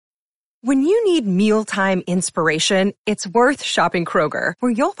When you need mealtime inspiration, it's worth shopping Kroger,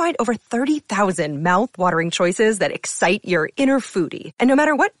 where you'll find over 30,000 mouth-watering choices that excite your inner foodie. And no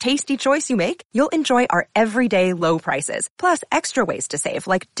matter what tasty choice you make, you'll enjoy our everyday low prices, plus extra ways to save,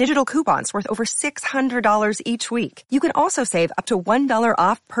 like digital coupons worth over $600 each week. You can also save up to $1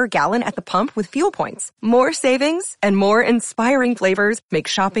 off per gallon at the pump with fuel points. More savings and more inspiring flavors make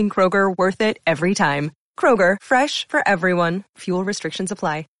shopping Kroger worth it every time. Kroger, fresh for everyone. Fuel restrictions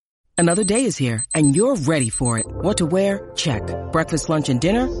apply. Another day is here, and you're ready for it. What to wear? Check. Breakfast, lunch, and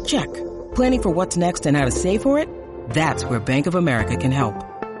dinner? Check. Planning for what's next and how to save for it? That's where Bank of America can help.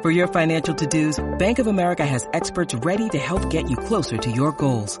 For your financial to-dos, Bank of America has experts ready to help get you closer to your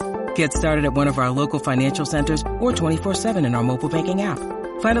goals. Get started at one of our local financial centers or 24/7 in our mobile banking app.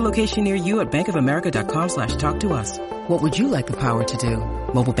 Find a location near you at bankofamerica.com/talktous. What would you like the power to do?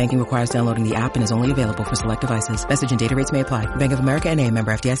 Mobile banking requires downloading the app and is only available for select devices. Message and data rates may apply. Bank of America N.A.,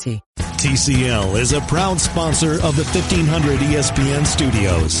 member FDIC. TCL is a proud sponsor of the 1500 ESPN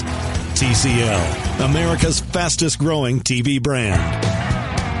studios. TCL, America's fastest growing TV brand.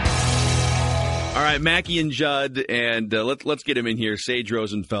 All right, Mackie and Judd, and let's get him in here. Sage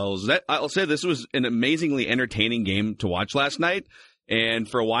Rosenfels. I'll say this was an amazingly entertaining game to watch last night. And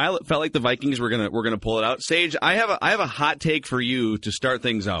for a while, it felt like the Vikings were gonna pull it out. Sage, I have a hot take for you to start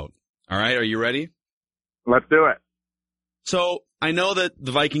things out. All right, are you ready? Let's do it. So I know that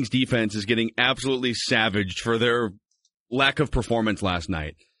the Vikings defense is getting absolutely savaged for their lack of performance last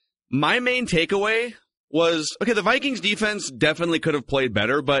night. My main takeaway was, okay, the Vikings defense definitely could have played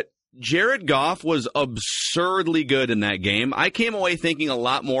better, but Jared Goff was absurdly good in that game. I came away thinking a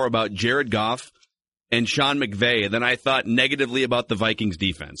lot more about Jared Goff and Sean McVay than I thought negatively about the Vikings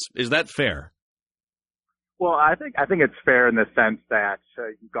defense. Is that fair? Well, I think it's fair in the sense that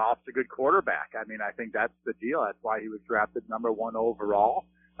Goff's a good quarterback. I mean, I think that's the deal. That's why he was drafted number 1 overall.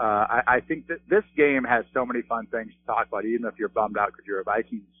 I think that this game has so many fun things to talk about, even if you're bummed out because you're a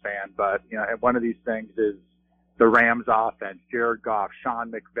Vikings fan. But, you know, and one of these things is the Rams offense, Jared Goff,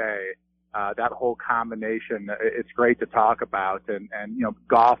 Sean McVay, that whole combination. It's great to talk about. And you know,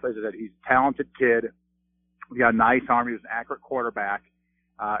 Goff, he's a talented kid. He got a nice arm. He was an accurate quarterback.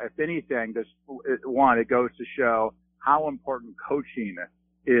 If anything, it goes to show how important coaching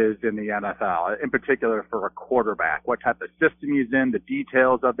is in the NFL, in particular for a quarterback. What type of system he's in, the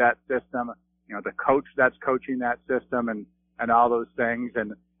details of that system, you know, the coach that's coaching that system, and all those things,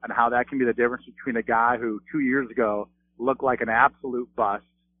 and how that can be the difference between a guy who 2 years ago looked like an absolute bust,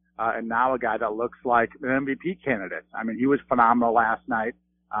 and now a guy that looks like an MVP candidate. I mean, he was phenomenal last night.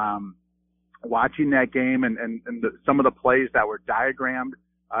 Watching that game and some of the plays that were diagrammed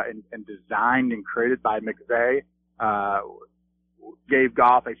and designed and created by McVay gave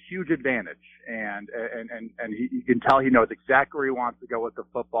Goff a huge advantage, and you can tell he knows exactly where he wants to go with the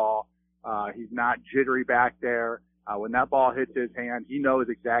football. He's not jittery back there. When that ball hits his hand, he knows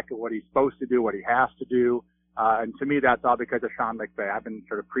exactly what he's supposed to do, what he has to do. And to me, that's all because of Sean McVay. I've been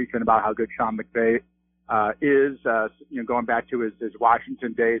sort of preaching about how good Sean McVay is, going back to his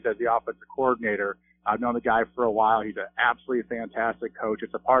Washington days as the offensive coordinator. I've known the guy for a while. He's an absolutely fantastic coach.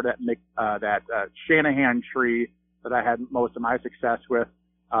 It's a part of that Shanahan tree that I had most of my success with,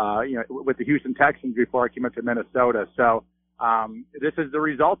 with the Houston Texans before I came up to Minnesota. So this is the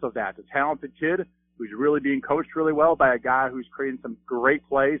result of that. A talented kid who's really being coached really well by a guy who's creating some great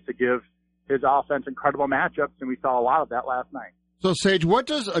plays to give his offense incredible matchups, and we saw a lot of that last night. So, Sage, what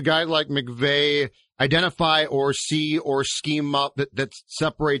does a guy like McVay identify or see or scheme up that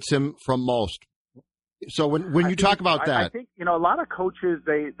separates him from most? So when you talk about that. I think, a lot of coaches,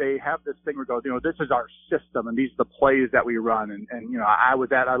 they have this thing where it goes, this is our system and these are the plays that we run. And I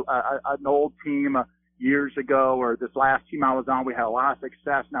was at an old team years ago, or this last team I was on, we had a lot of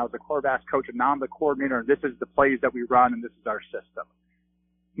success, and I was the quarterback coach, and now I'm the coordinator, and this is the plays that we run, and this is our system.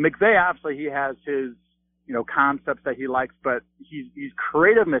 McVay, obviously, he has his, concepts that he likes, but he's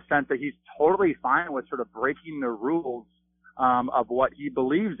creative in the sense that he's totally fine with sort of breaking the rules of what he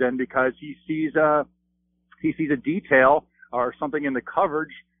believes in, because he sees a detail or something in the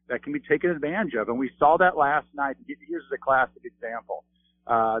coverage that can be taken advantage of. And we saw that last night. Here's a classic example.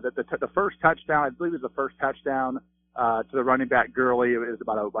 The first touchdown, I believe it was the first touchdown to the running back Gurley. It was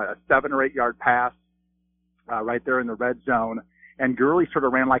about a 7 or 8 yard pass right there in the red zone. And Gurley sort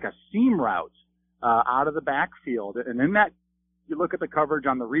of ran like a seam route out of the backfield. And in that, you look at the coverage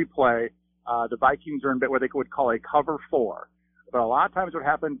on the replay, the Vikings are in what they would call a cover 4. But a lot of times what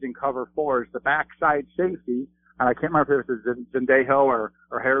happens in cover 4 is the backside safety, and I can't remember if it was Zendejo or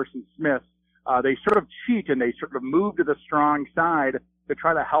Harrison Smith, they sort of cheat and they sort of move to the strong side to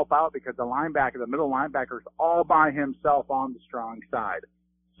try to help out, because the middle linebacker is all by himself on the strong side.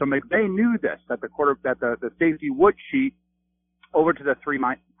 So McVay knew this, that the safety would cheat over to the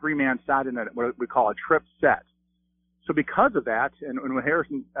three-man side in what we call a trip set. So because of that, and when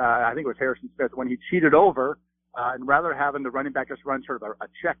Harrison, I think it was Harrison Smith, when he cheated over, and rather having the running back just run sort of a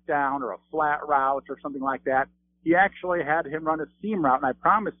check down or a flat route or something like that, he actually had him run a seam route. And I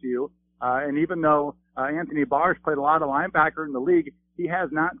promise you, and even though Anthony Barr's played a lot of linebacker in the league, he has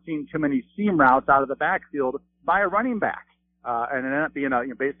not seen too many seam routes out of the backfield by a running back. And it ended up being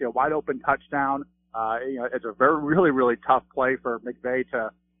basically a wide open touchdown. It's a really tough play for McVay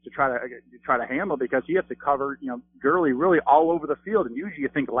to try to handle, because he has to cover, Gurley really all over the field. And usually you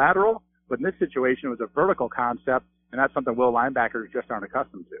think lateral, but in this situation it was a vertical concept, and that's something Will linebackers just aren't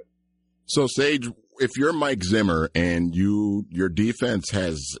accustomed to. So, Sage, if you're Mike Zimmer and your defense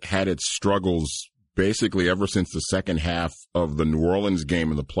has had its struggles basically ever since the second half of the New Orleans game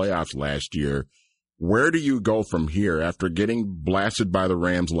in the playoffs last year, where do you go from here after getting blasted by the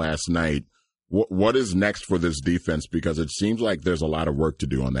Rams last night? What is next for this defense? Because it seems like there's a lot of work to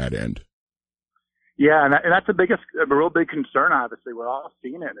do on that end. Yeah, and that's a real big concern, obviously. We're all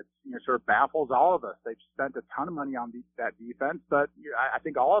seeing it. It sort of baffles all of us. They've spent a ton of money on that defense, but I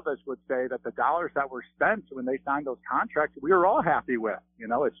think all of us would say that the dollars that were spent when they signed those contracts, we were all happy with.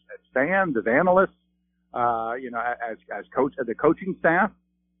 As fans, as analysts, as the coaching staff.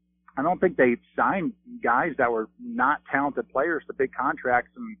 I don't think they signed guys that were not talented players to big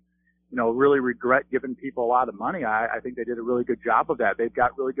contracts and, really regret giving people a lot of money. I think they did a really good job of that. They've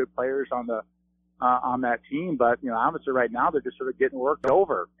got really good players on that team, but, obviously right now they're just sort of getting worked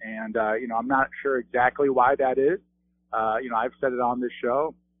over. And, I'm not sure exactly why that is. I've said it on this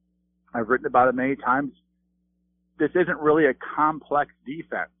show. I've written about it many times. This isn't really a complex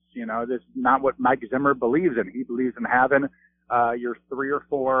defense. This is not what Mike Zimmer believes in. He believes in having, your 3 or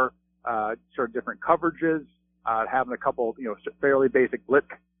 4, sort of different coverages, having a couple, fairly basic blitz.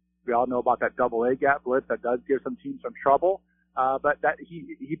 We all know about that double A gap blitz that does give some teams some trouble. But that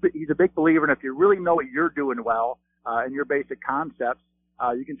he's a big believer in, if you really know what you're doing well, and your basic concepts,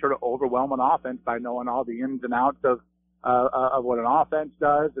 you can sort of overwhelm an offense by knowing all the ins and outs of what an offense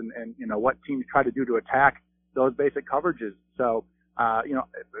does and what teams try to do to attack those basic coverages. So,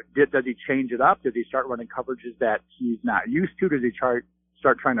 does he change it up? Does he start running coverages that he's not used to? Does he start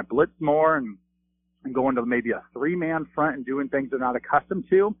trying to blitz more and go into maybe a 3-man front and doing things they're not accustomed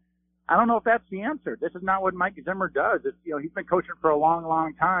to? I don't know if that's the answer. This is not what Mike Zimmer does. He's been coaching for a long,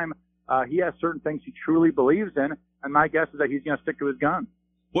 long time. He has certain things he truly believes in, and my guess is that he's going to stick to his guns.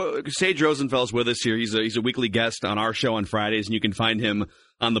 Well, Sage Rosenfels with us here. He's a weekly guest on our show on Fridays, and you can find him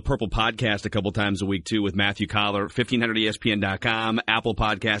on the Purple Podcast a couple times a week, too, with Matthew Collar, 1500ESPN.com, Apple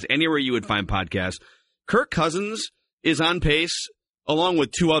Podcasts, anywhere you would find podcasts. Kirk Cousins is on pace, along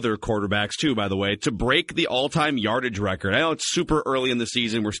with 2 other quarterbacks, too, by the way, to break the all-time yardage record. I know it's super early in the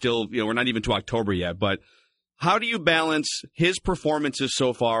season. We're still, we're not even to October yet, but how do you balance his performances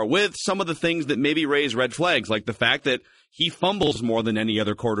so far with some of the things that maybe raise red flags, like the fact that he fumbles more than any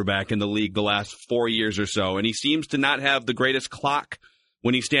other quarterback in the league the last 4 years or so, and he seems to not have the greatest clock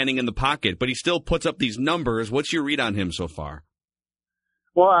when he's standing in the pocket, but he still puts up these numbers. What's your read on him so far?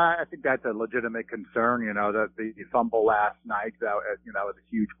 Well, I think that's a legitimate concern, that the fumble last night, that was a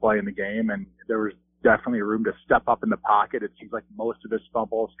huge play in the game, and there was definitely room to step up in the pocket. It seems like most of his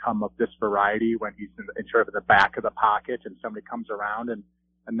fumbles come of this variety when he's in sort of the back of the pocket and somebody comes around and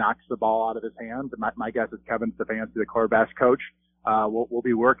knocks the ball out of his hands. And my guess is Kevin Stefanski, the quarterback's coach, will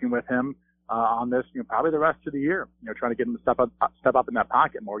be working with him on this, probably the rest of the year, trying to get him to step up in that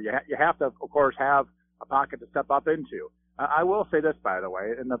pocket more. You have to, of course, have a pocket to step up into. I will say this, by the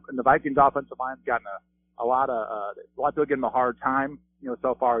way, in the Vikings offensive line's gotten a lot of people giving him a hard time,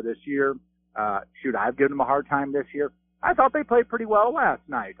 so far this year. I've given them a hard time this year. I thought they played pretty well last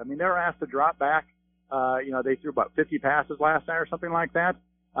night. I mean, they were asked to drop back. They threw about 50 passes last night or something like that.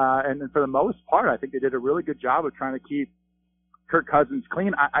 And for the most part, I think they did a really good job of trying to keep Kirk Cousins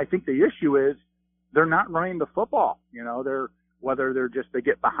clean. I think the issue is they're not running the football. Whether they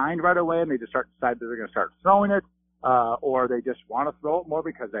get behind right away and they just decide that they're going to start throwing it, or they just want to throw it more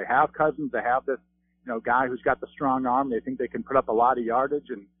because they have Cousins. They have this, guy who's got the strong arm. They think they can put up a lot of yardage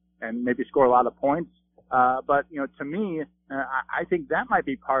and maybe score a lot of points. But to me, I think that might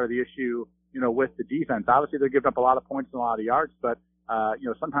be part of the issue, with the defense. Obviously, they're giving up a lot of points and a lot of yards, but,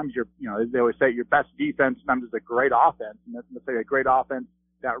 sometimes as they always say, your best defense sometimes is a great offense. And let's say a great offense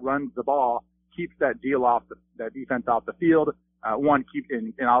that runs the ball keeps that defense off the field.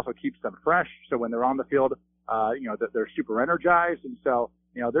 And also keeps them fresh. So when they're on the field, that they're super energized. And so,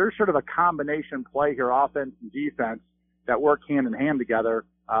 there's sort of a combination play here, offense and defense, that work hand in hand together.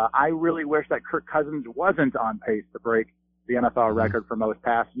 I really wish that Kirk Cousins wasn't on pace to break the NFL record for most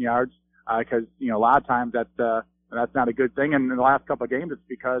passing yards, because, a lot of times that's not a good thing. And in the last couple of games, it's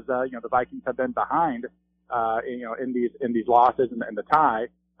because, the Vikings have been behind, in these losses and the tie,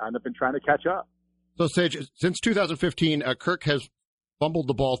 and they've been trying to catch up. So, Sage, since 2015, Kirk has fumbled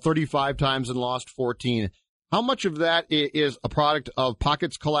the ball 35 times and lost 14. How much of that is a product of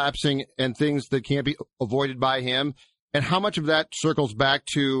pockets collapsing and things that can't be avoided by him? And how much of that circles back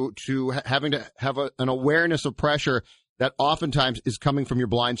to having to have an awareness of pressure that oftentimes is coming from your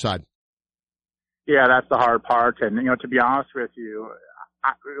blind side? Yeah, that's the hard part. And, to be honest with you,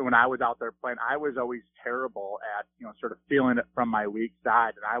 when I was out there playing, I was always terrible at, sort of feeling it from my weak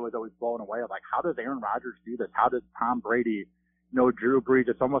side. And I was always blown away. Like, how does Aaron Rodgers do this? How does Tom Brady know Drew Brees?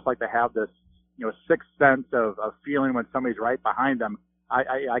 It's almost like they have this, sixth sense of feeling when somebody's right behind them.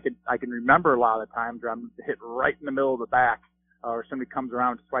 I can remember a lot of the times where I'm hit right in the middle of the back, or somebody comes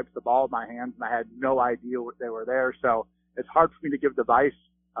around and swipes the ball in my hands, and I had no idea they were there. So it's hard for me to give advice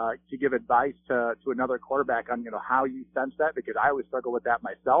to another quarterback on, how you sense that, because I always struggle with that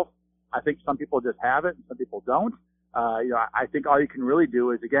myself. I think some people just have it and some people don't. I think all you can really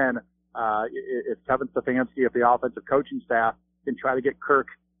do is, again, if Kevin Stefanski, if the offensive coaching staff can try to get Kirk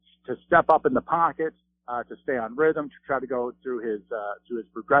to step up in the pocket, to stay on rhythm, to try to go through his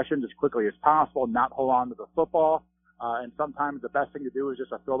progressions as quickly as possible, not hold on to the football. And sometimes the best thing to do is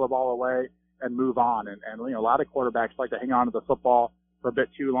just to throw the ball away and move on. And a lot of quarterbacks like to hang on to the football for a bit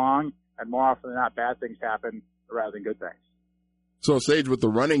too long, and more often than not, bad things happen rather than good things. So, Sage, with the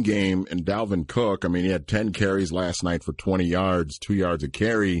running game and Dalvin Cook, he had 10 carries last night for 20 yards, 2 yards a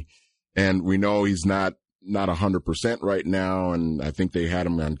carry, and we know he's not 100% right now, and I think they had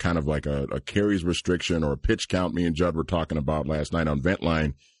him on kind of like a carries restriction or a pitch count me and Judd were talking about last night on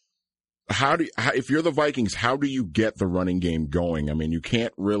Ventline. If you're the Vikings, how do you get the running game going? You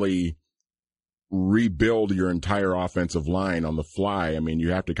can't really rebuild your entire offensive line on the fly.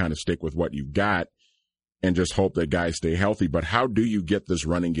 You have to kind of stick with what you've got and just hope that guys stay healthy. But how do you get this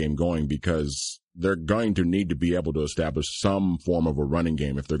running game going? Because they're going to need to be able to establish some form of a running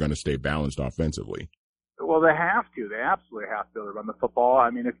game if they're going to stay balanced offensively. Well, they have to. They absolutely have to be able to run the football.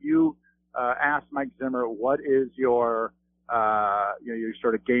 If you ask Mike Zimmer, what is your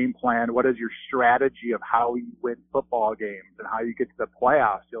sort of game plan? What is your strategy of how you win football games and how you get to the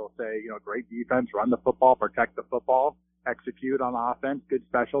playoffs? He'll say, great defense, run the football, protect the football, execute on offense, good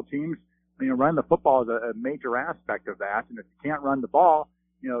special teams. Run the football is a major aspect of that. And if you can't run the ball,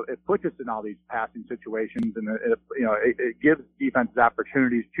 it puts us in all these passing situations, and it gives defenses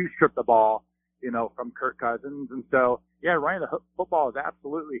opportunities to strip the ball, from Kirk Cousins. And so, yeah, running the football is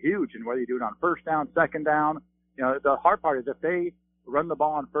absolutely huge. And whether you do it on first down, second down, the hard part is if they run the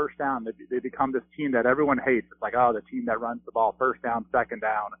ball on first down, they become this team that everyone hates. It's like, the team that runs the ball first down, second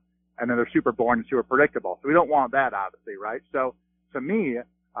down, and then they're super boring and super predictable. So we don't want that, obviously, right? So to me,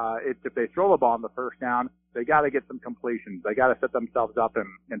 if they throw the ball on the first down, they got to get some completions. They got to set themselves up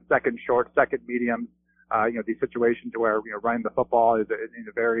in second short, second mediums, these situations where, running the football is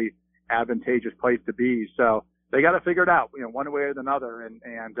a very advantageous place to be. So they got to figure it out, one way or another.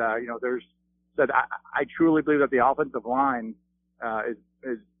 And I truly believe that the offensive line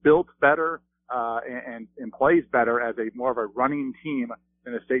is built better and plays better as a more of a running team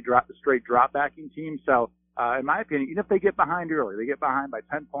than a straight drop backing team. So in my opinion, even if they get behind early, they get behind by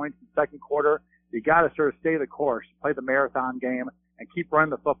 10 points in the second quarter, you got to sort of stay the course, play the marathon game, and keep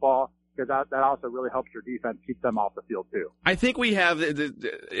running the football, because that also really helps your defense keep them off the field too. I think we have,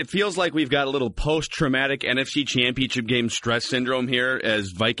 it feels like we've got a little post-traumatic NFC Championship game stress syndrome here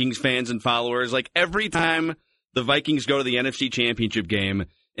as Vikings fans and followers. Like, every time the Vikings go to the NFC Championship game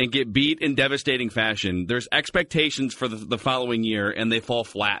and get beat in devastating fashion, there's expectations for the following year, and they fall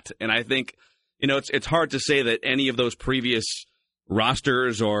flat. And I think, it's hard to say that any of those previous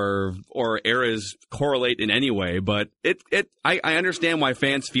rosters or eras correlate in any way, but I understand why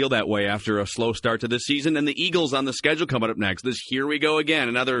fans feel that way after a slow start to this season. And the Eagles on the schedule coming up next. Here we go again,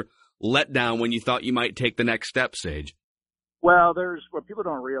 another letdown when you thought you might take the next step, Sage. Well, there's what people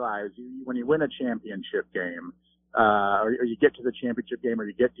don't realize. When you win a championship game, or you get to the championship game, or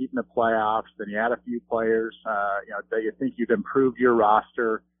you get deep in the playoffs, then you add a few players, that you think you've improved your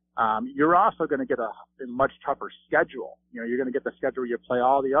roster. You're also going to get a much tougher schedule. You're going to get the schedule where you play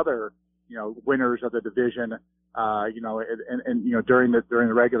all the other, winners of the division, during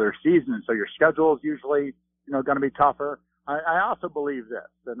the regular season. And so your schedule is usually, going to be tougher. I also believe this,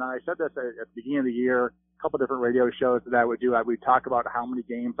 and I said this at the beginning of the year, a couple of different radio shows that I would do. We'd talk about how many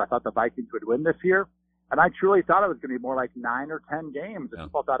games I thought the Vikings would win this year. And I truly thought it was going to be more like 9 or 10 games. And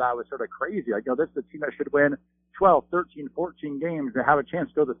people thought I was sort of crazy. Like, this is a team that should win 12, 13, 14 games and have a chance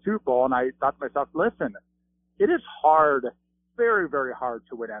to go to the Super Bowl. And I thought to myself, listen, it is hard, very, very hard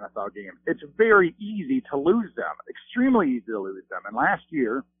to win NFL games. It's very easy to lose them, extremely easy to lose them. And last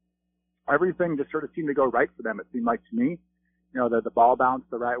year, everything just sort of seemed to go right for them, it seemed like to me. The ball bounced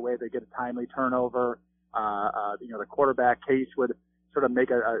the right way. They get a timely turnover. The quarterback Case would sort of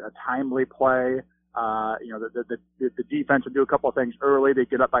make a timely play. The defense would do a couple of things early. They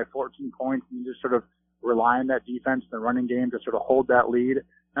get up by 14 points and just sort of rely on that defense in the running game to sort of hold that lead.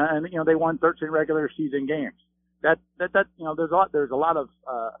 And they won 13 regular season games. There's a lot of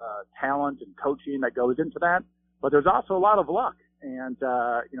talent and coaching that goes into that, but there's also a lot of luck. And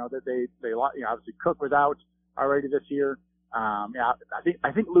they obviously Cook was out already this year.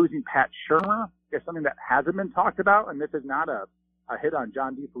 I think losing Pat Shurmur is something that hasn't been talked about, and this is not a hit on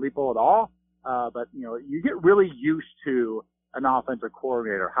John DeFilippo at all. But you get really used to an offensive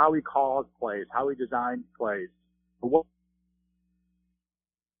coordinator, how he calls plays, how he designs plays. What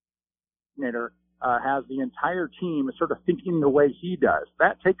coordinator has the entire team sort of thinking the way he does.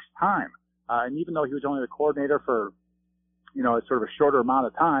 That takes time. And even though he was only the coordinator for, sort of a shorter amount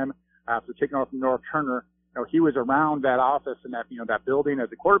of time after taking over from Norv Turner, he was around that office and that building as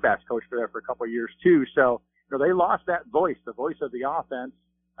a quarterbacks coach for a couple of years too. So, they lost that voice, the voice of the offense.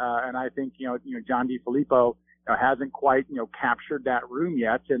 And I think, John DeFilippo hasn't quite, captured that room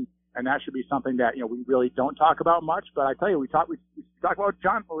yet. And that should be something that, we really don't talk about much. But I tell you, we talk about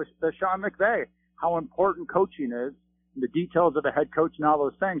Sean McVay, how important coaching is, the details of a head coach and all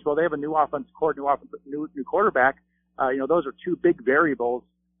those things. Well, they have a new offensive coordinator, new quarterback. Those are two big variables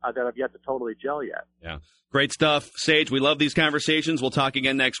that have yet to totally gel yet. Yeah. Great stuff. Sage, we love these conversations. We'll talk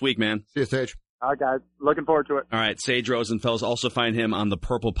again next week, man. See you, Sage. All right, guys. Looking forward to it. All right. Sage Rosenfels. Also find him on the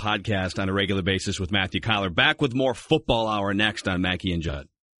Purple Podcast on a regular basis with Matthew Collar. Back with more Football Hour next on Mackey and Judd.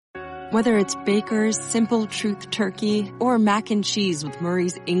 Whether it's Baker's Simple Truth Turkey or mac and cheese with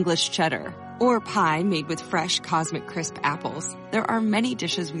Murray's English Cheddar or pie made with fresh Cosmic Crisp apples, there are many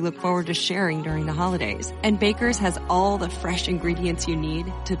dishes we look forward to sharing during the holidays. And Baker's has all the fresh ingredients you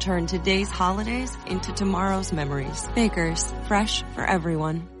need to turn today's holidays into tomorrow's memories. Baker's, fresh for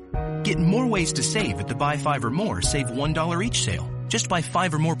everyone. Get more ways to save at the Buy 5 or More Save $1 each sale. Just buy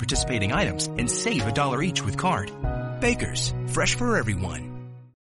 5 or more participating items and save $1 each with card. Baker's, fresh for everyone.